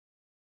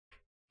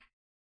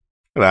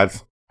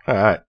That's all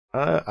right.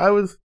 I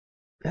was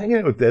hanging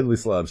out with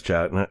Deadlyslob's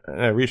chat, and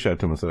I reached out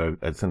to him and said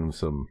I'd send him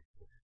some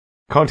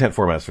content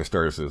formats for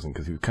Star Citizen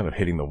because he was kind of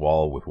hitting the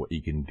wall with what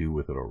you can do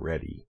with it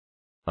already.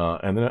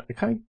 And then I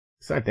kind of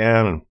sat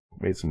down and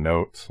made some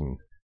notes and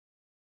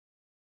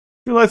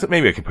realized that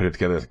maybe I could put it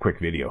together as a quick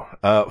video.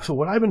 So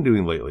what I've been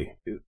doing lately,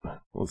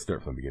 let's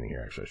start from the beginning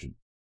here. Actually, I should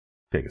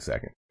take a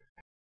second.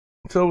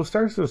 So with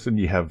Star Citizen,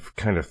 you have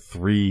kind of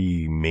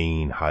three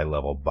main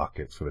high-level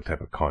buckets for the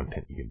type of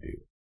content you can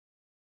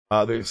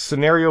do. There's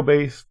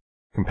scenario-based,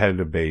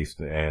 competitive-based,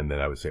 and then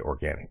I would say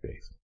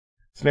organic-based.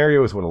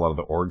 Scenario is what a lot of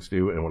the orgs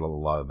do, and what a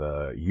lot of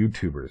the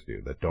YouTubers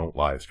do that don't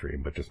live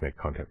stream but just make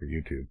content for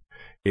YouTube,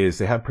 is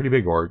they have pretty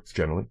big orgs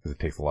generally, because it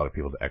takes a lot of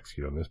people to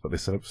execute on this, but they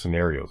set up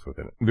scenarios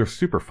within it. They're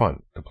super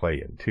fun to play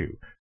in, too.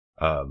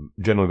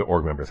 Generally, the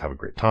org members have a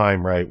great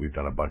time, right? We've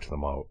done a bunch of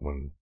them out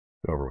when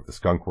over with the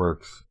Skunk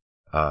Works,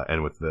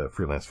 and with the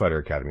Freelance Fighter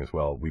Academy as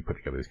well. We put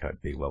together these kind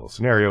of big-level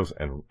scenarios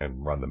and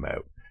run them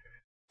out.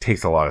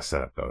 Takes a lot of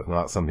setup though. It's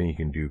not something you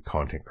can do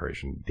content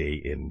creation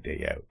day in,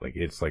 day out. Like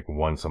it's like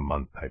once a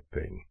month type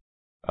thing.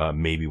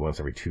 Maybe once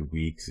every 2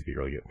 weeks if you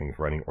really get things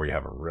running, or you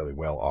have a really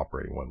well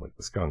operating one like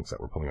the Skunks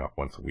that we're pulling off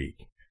once a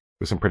week.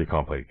 There's some pretty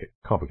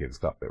complicated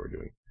stuff they were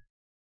doing.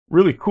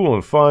 Really cool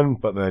and fun,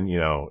 but then, you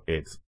know,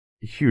 it's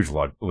a huge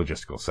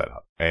logistical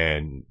setup.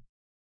 And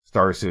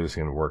Star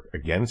Citizen can work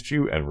against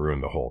you and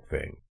ruin the whole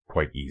thing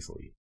quite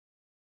easily.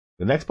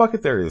 The next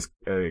bucket there is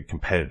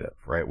competitive,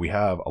 right? We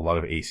have a lot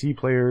of AC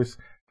players.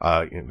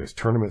 There's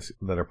tournaments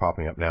that are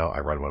popping up now. I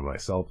run one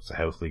myself. It's a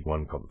house league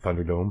one called the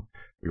Thunderdome.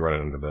 We run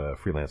it under the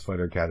Freelance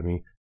Fighter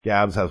Academy.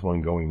 Gabs has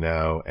one going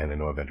now, and I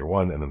know Avenger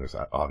One, and then there's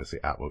obviously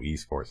Atlo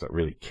Esports that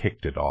really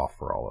kicked it off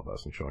for all of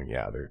us and showing,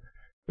 yeah,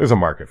 there's a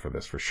market for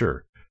this for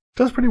sure.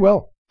 Does pretty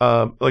well.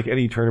 Like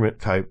any tournament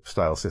type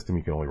style system,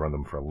 you can only run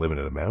them for a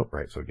limited amount,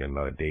 right? So again,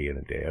 not a day in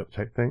and day out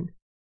type thing.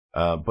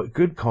 But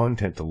good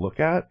content to look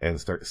at and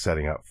start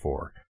setting up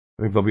for.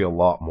 I think there'll be a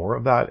lot more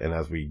of that, and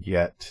as we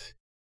get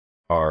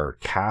our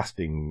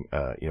casting,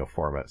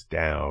 formats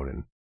down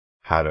and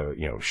how to,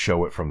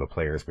 show it from the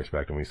player's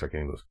perspective, when we start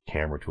getting those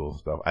camera tools and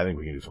stuff, I think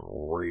we can do some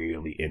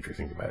really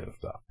interesting competitive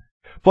stuff.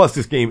 Plus,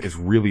 this game is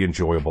really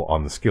enjoyable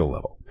on the skill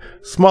level.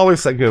 Smaller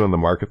segment on the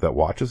market that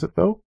watches it,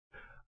 though.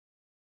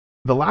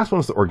 The last one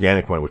is the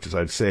organic one, which is,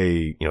 I'd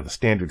say, the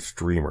standard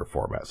streamer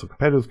format. So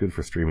competitive is good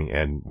for streaming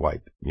and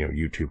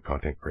YouTube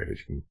content creators.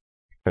 You can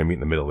kind of meet in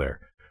the middle there.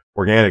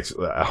 Organic's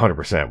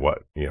 100%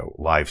 what,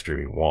 live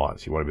streaming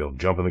wants. You want to be able to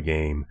jump in the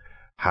game,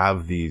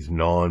 have these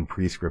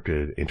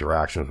non-prescripted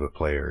interactions with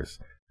players,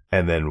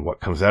 and then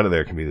what comes out of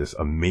there can be this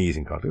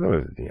amazing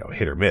content,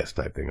 hit or miss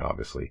type thing,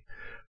 obviously.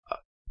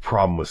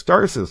 Problem with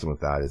Star System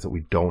with that is that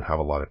we don't have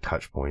a lot of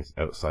touch points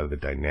outside of the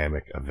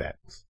dynamic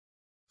events.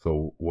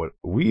 So what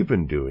we've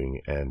been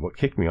doing, and what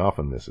kicked me off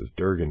on this, is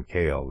Durgan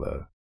Kale,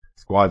 the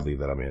squad lead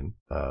that I'm in.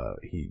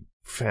 He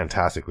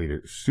fantastic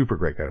leader, super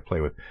great guy to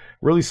play with,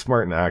 really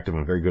smart and active,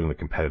 and very good on the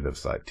competitive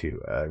side too.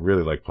 I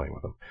really like playing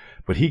with him.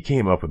 But he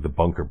came up with the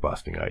bunker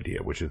busting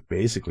idea, which is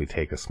basically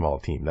take a small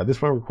team. Now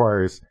this one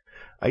requires,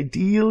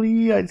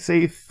 ideally, I'd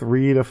say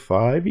 3 to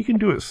 5. You can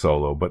do it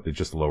solo, but it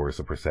just lowers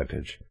the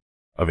percentage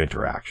of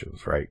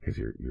interactions, right? Because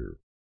you're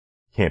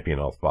can't be in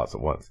all spots at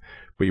once.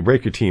 But you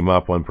break your team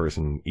up, one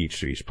person each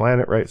to each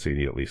planet, right? So you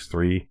need at least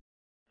 3.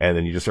 And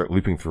then you just start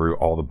looping through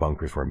all the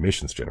bunkers where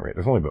missions generate.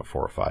 There's only about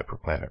 4 or 5 per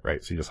planet,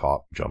 right? So you just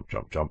hop, jump,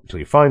 jump, jump until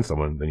you find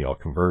someone, then you all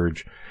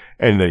converge,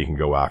 and then you can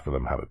go after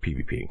them, have a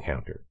PvP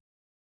encounter.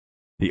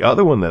 The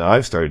other one that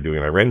I've started doing,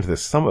 and I ran into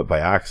this somewhat by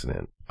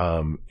accident,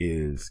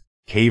 is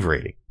cave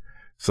raiding.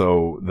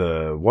 So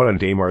the one on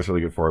Daymar is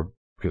really good for it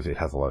because it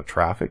has a lot of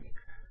traffic.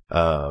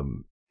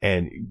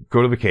 And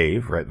go to the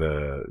cave, right?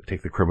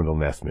 Take the Criminal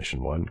Nest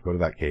mission one. Go to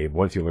that cave.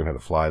 Once you learn how to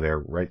fly there,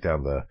 write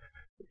down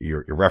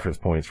your reference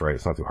points, right?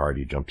 It's not too hard.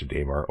 You jump to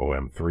Daymar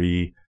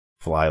OM3,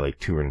 fly like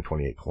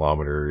 228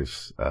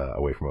 kilometers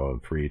away from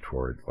OM3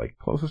 towards like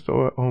closest to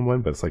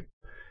OM1, but it's like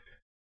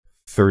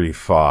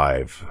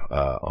 35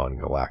 on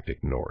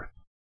Galactic North,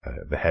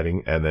 the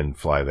heading, and then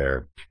fly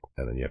there,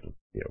 and then you have to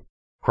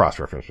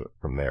cross-reference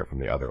from there from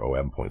the other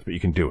OM points, but you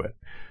can do it.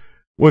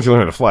 Once you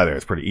learn how to fly there,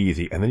 it's pretty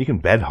easy, and then you can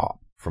bed hop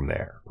from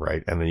there,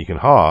 right? And then you can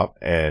hop,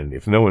 and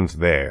if no one's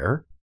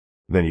there,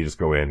 then you just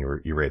go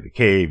in, you raid the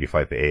cave, you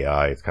fight the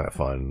AI, it's kind of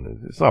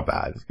fun. It's not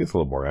bad. It gets a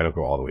little boring. I don't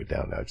go all the way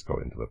down now. I just go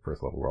into the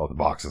first level where all the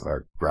boxes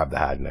are, grab the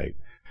hat, and I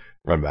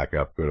run back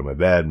up, go to my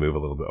bed, move a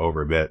little bit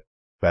over a bit,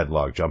 bed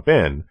log, jump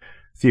in,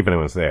 see if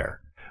anyone's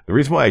there. The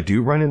reason why I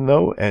do run in,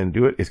 though, and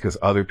do it is because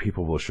other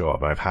people will show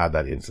up, and I've had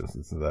that instance.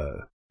 It's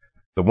the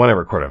one I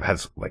recorded, I've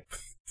had like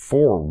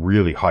 4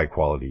 really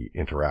high-quality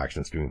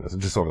interactions doing this.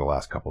 Just over the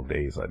last couple of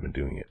days, I've been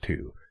doing it,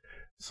 too.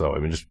 So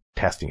I've been just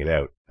testing it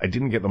out. I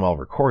didn't get them all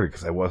recorded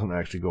because I wasn't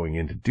actually going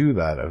in to do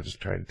that. I was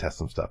just trying to test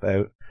some stuff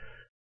out.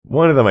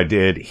 One of them I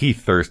did. He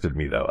thirsted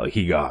me, though.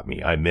 He got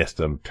me. I missed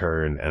him,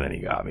 turned, and then he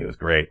got me. It was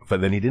great.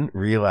 But then he didn't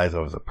realize I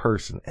was a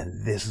person,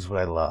 and this is what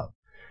I love.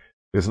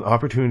 There's an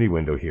opportunity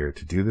window here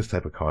to do this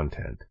type of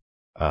content,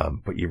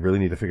 but you really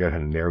need to figure out how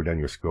to narrow down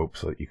your scope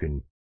so that you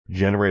can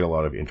generate a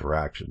lot of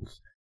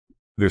interactions.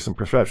 There's some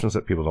perceptions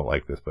that people don't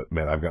like this, but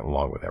man, I've gotten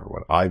along with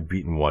everyone. I've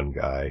beaten one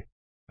guy.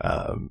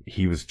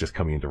 He was just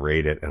coming in to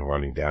raid it and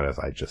running down as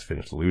I just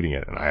finished looting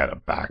it, and I had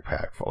a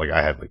backpack full, like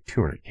I had like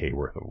 200k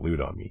worth of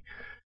loot on me,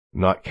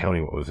 not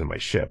counting what was in my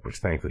ship, which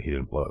thankfully he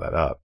didn't blow that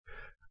up.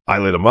 I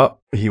lit him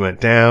up. He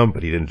went down,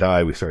 but he didn't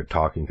die. We started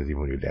talking because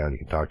even when you're down, you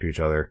can talk to each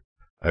other.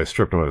 I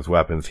stripped him of his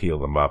weapons,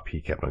 healed him up. He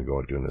kept on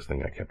going, doing this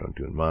thing. I kept on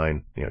doing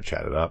mine,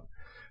 chatted up.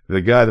 The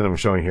guy that I'm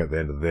showing here at the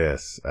end of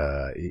this,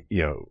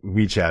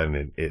 we chatted,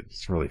 and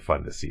it's really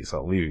fun to see. So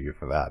I'll leave you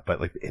for that. But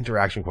like the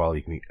interaction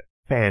quality can be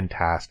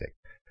fantastic.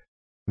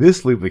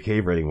 This loop, the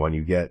cave raiding one,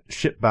 you get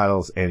ship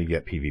battles and you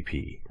get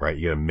PvP, right?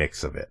 You get a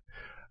mix of it.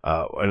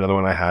 Another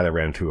one I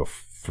ran into a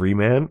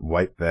 3-man,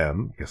 wiped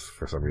them, because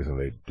for some reason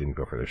they didn't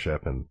go for their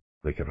ship, and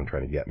they kept on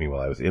trying to get me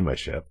while I was in my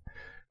ship.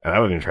 And I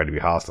wasn't even trying to be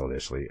hostile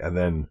initially. And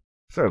then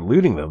started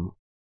looting them,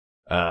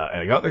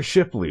 and I got their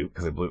ship loot,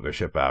 because I blew up their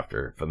ship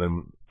after. But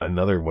then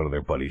another one of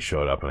their buddies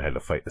showed up, and I had to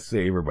fight the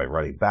saber by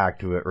running back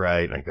to it,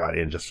 right? And I got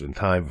in just in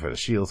time before the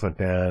shields went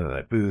down, and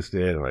I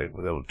boosted, and I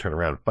was able to turn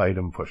around and fight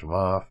him, push him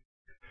off.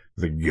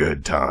 It was a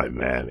good time,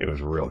 man. It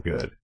was real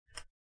good.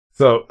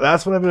 So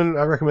that's what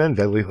I recommend,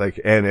 Deadly,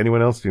 and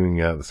anyone else doing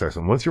the Star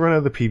Zone. Once you run out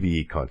of the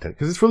PvE content,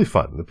 because it's really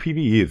fun. The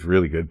PvE is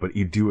really good, but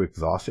you do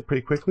exhaust it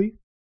pretty quickly.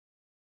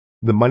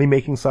 The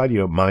money-making side,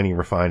 mining,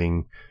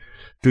 refining,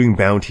 doing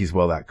bounties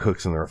while that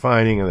cooks in the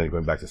refining, and then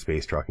going back to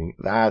space trucking,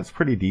 that's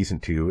pretty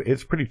decent too.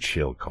 It's pretty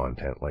chill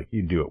content. Like,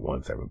 you do it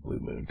once every blue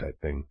moon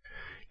type thing.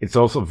 It's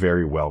also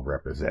very well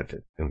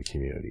represented in the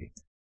community.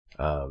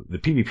 The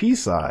PvP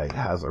side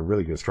has a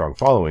really good, strong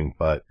following,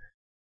 but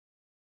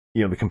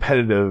the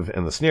competitive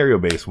and the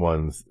scenario-based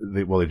ones,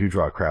 while they do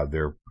draw a crowd,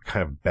 they're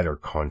kind of better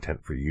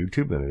content for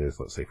YouTube than it is,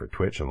 let's say, for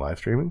Twitch and live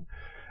streaming.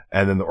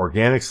 And then the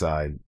organic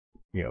side,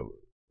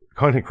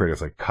 content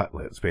creators like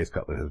Cutlet, Space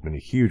Cutlet, has been a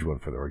huge one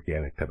for the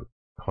organic type of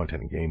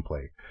content and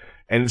gameplay.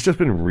 And it's just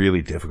been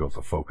really difficult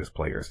to focus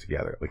players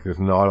together. Like, there's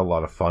not a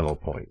lot of funnel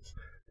points.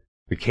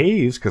 The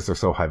caves, because they're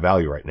so high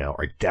value right now,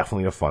 are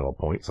definitely a funnel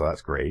point, so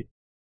that's great.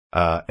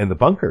 And the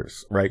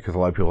bunkers, right? Because a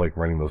lot of people like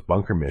running those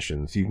bunker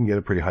missions. You can get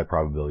a pretty high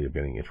probability of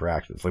getting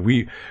interactions. Like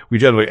we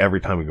generally, every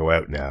time we go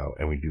out now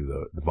and we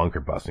do the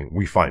bunker busting,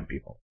 we find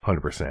people,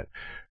 100%.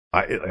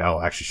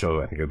 I'll actually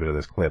show, I think, a bit of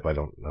this clip. I'm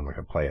not going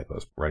to play it, but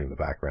it's running in the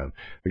background.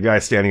 The guy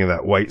standing in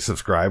that white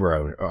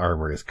subscriber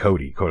armor is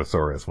Cody,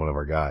 Codosaurus, one of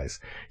our guys.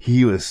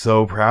 He was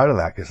so proud of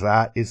that because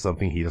that is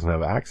something he doesn't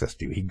have access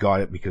to. He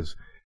got it because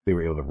they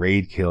were able to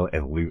raid, kill,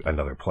 and loot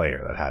another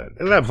player that had it.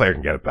 And that player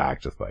can get it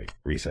back just by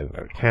resetting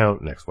their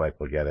account. Next wipe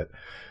will get it.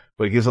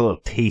 But it gives a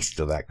little taste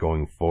of that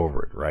going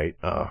forward, right?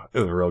 It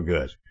was real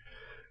good.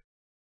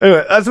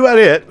 Anyway, that's about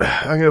it.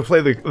 I'm going to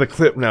play the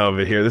clip now of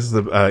it here. This is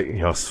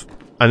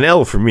an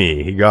L for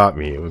me. He got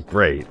me. It was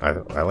great.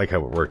 I like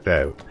how it worked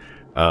out.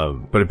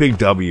 But a big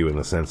W in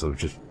the sense of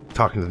just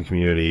talking to the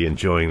community,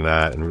 enjoying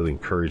that, and really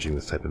encouraging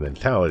this type of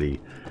mentality.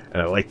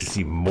 And I'd like to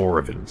see more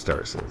of it in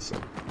Star Citizen.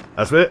 So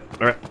that's it.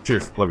 All right.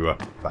 Cheers. Love you all.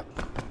 Bye.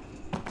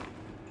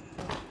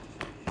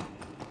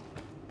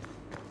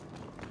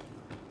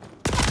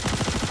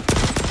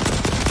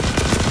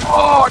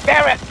 Oh,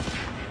 damn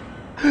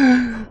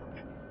it!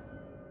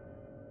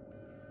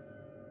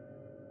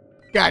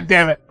 God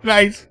damn it.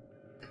 Nice.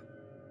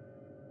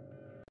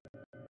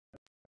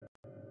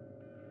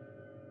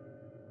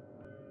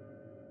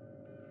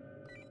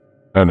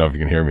 I don't know if you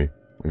can hear me.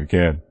 If you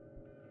can.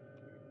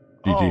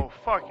 GG. Oh,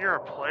 fuck, you're a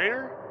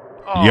player?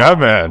 Oh, yeah,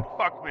 man.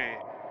 Fuck me.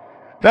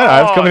 No,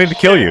 I was coming in to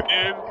kill you.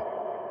 Dude.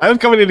 I was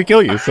coming in to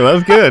kill you, so that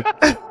was good.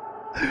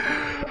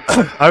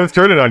 I was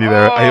turning on you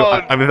there.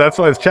 I mean, that's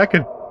why I was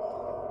checking.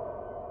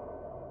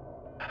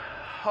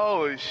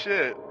 Holy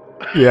shit.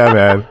 Yeah,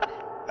 man.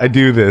 I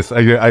do this.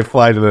 I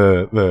fly to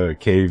the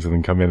caves and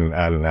then come in and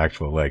add an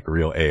actual,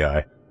 real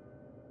AI.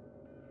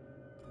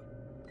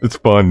 It's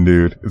fun,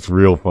 dude. It's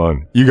real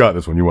fun. You got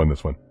this one. You won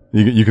this one.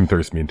 You can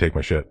thirst me and take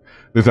my shit.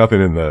 There's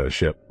nothing in the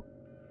ship.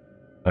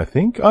 I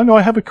think. Oh, no,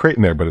 I have a crate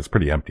in there, but it's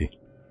pretty empty.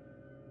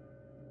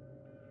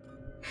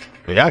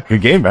 But yeah,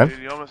 good game, man. Dude,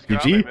 you almost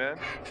got GG. me, man.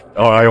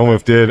 Oh, I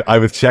almost did. I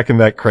was checking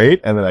that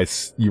crate, and then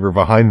you were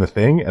behind the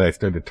thing, and I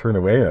started to turn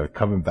away, and I was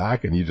coming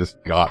back, and you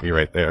just got me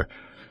right there.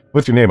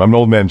 What's your name? I'm an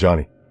old man,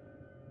 Johnny.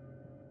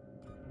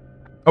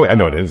 Oh, wait, I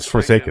know it is. It's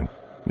Forsaken.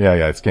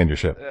 Yeah, I scanned your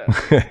ship.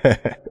 Yeah.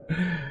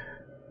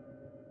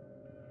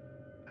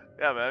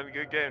 Yeah, man.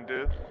 Good game,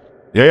 dude.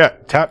 Yeah.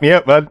 Tap me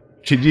up, bud.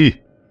 GG.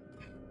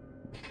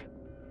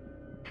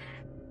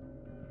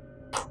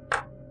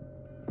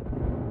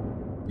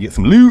 Get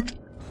some loot.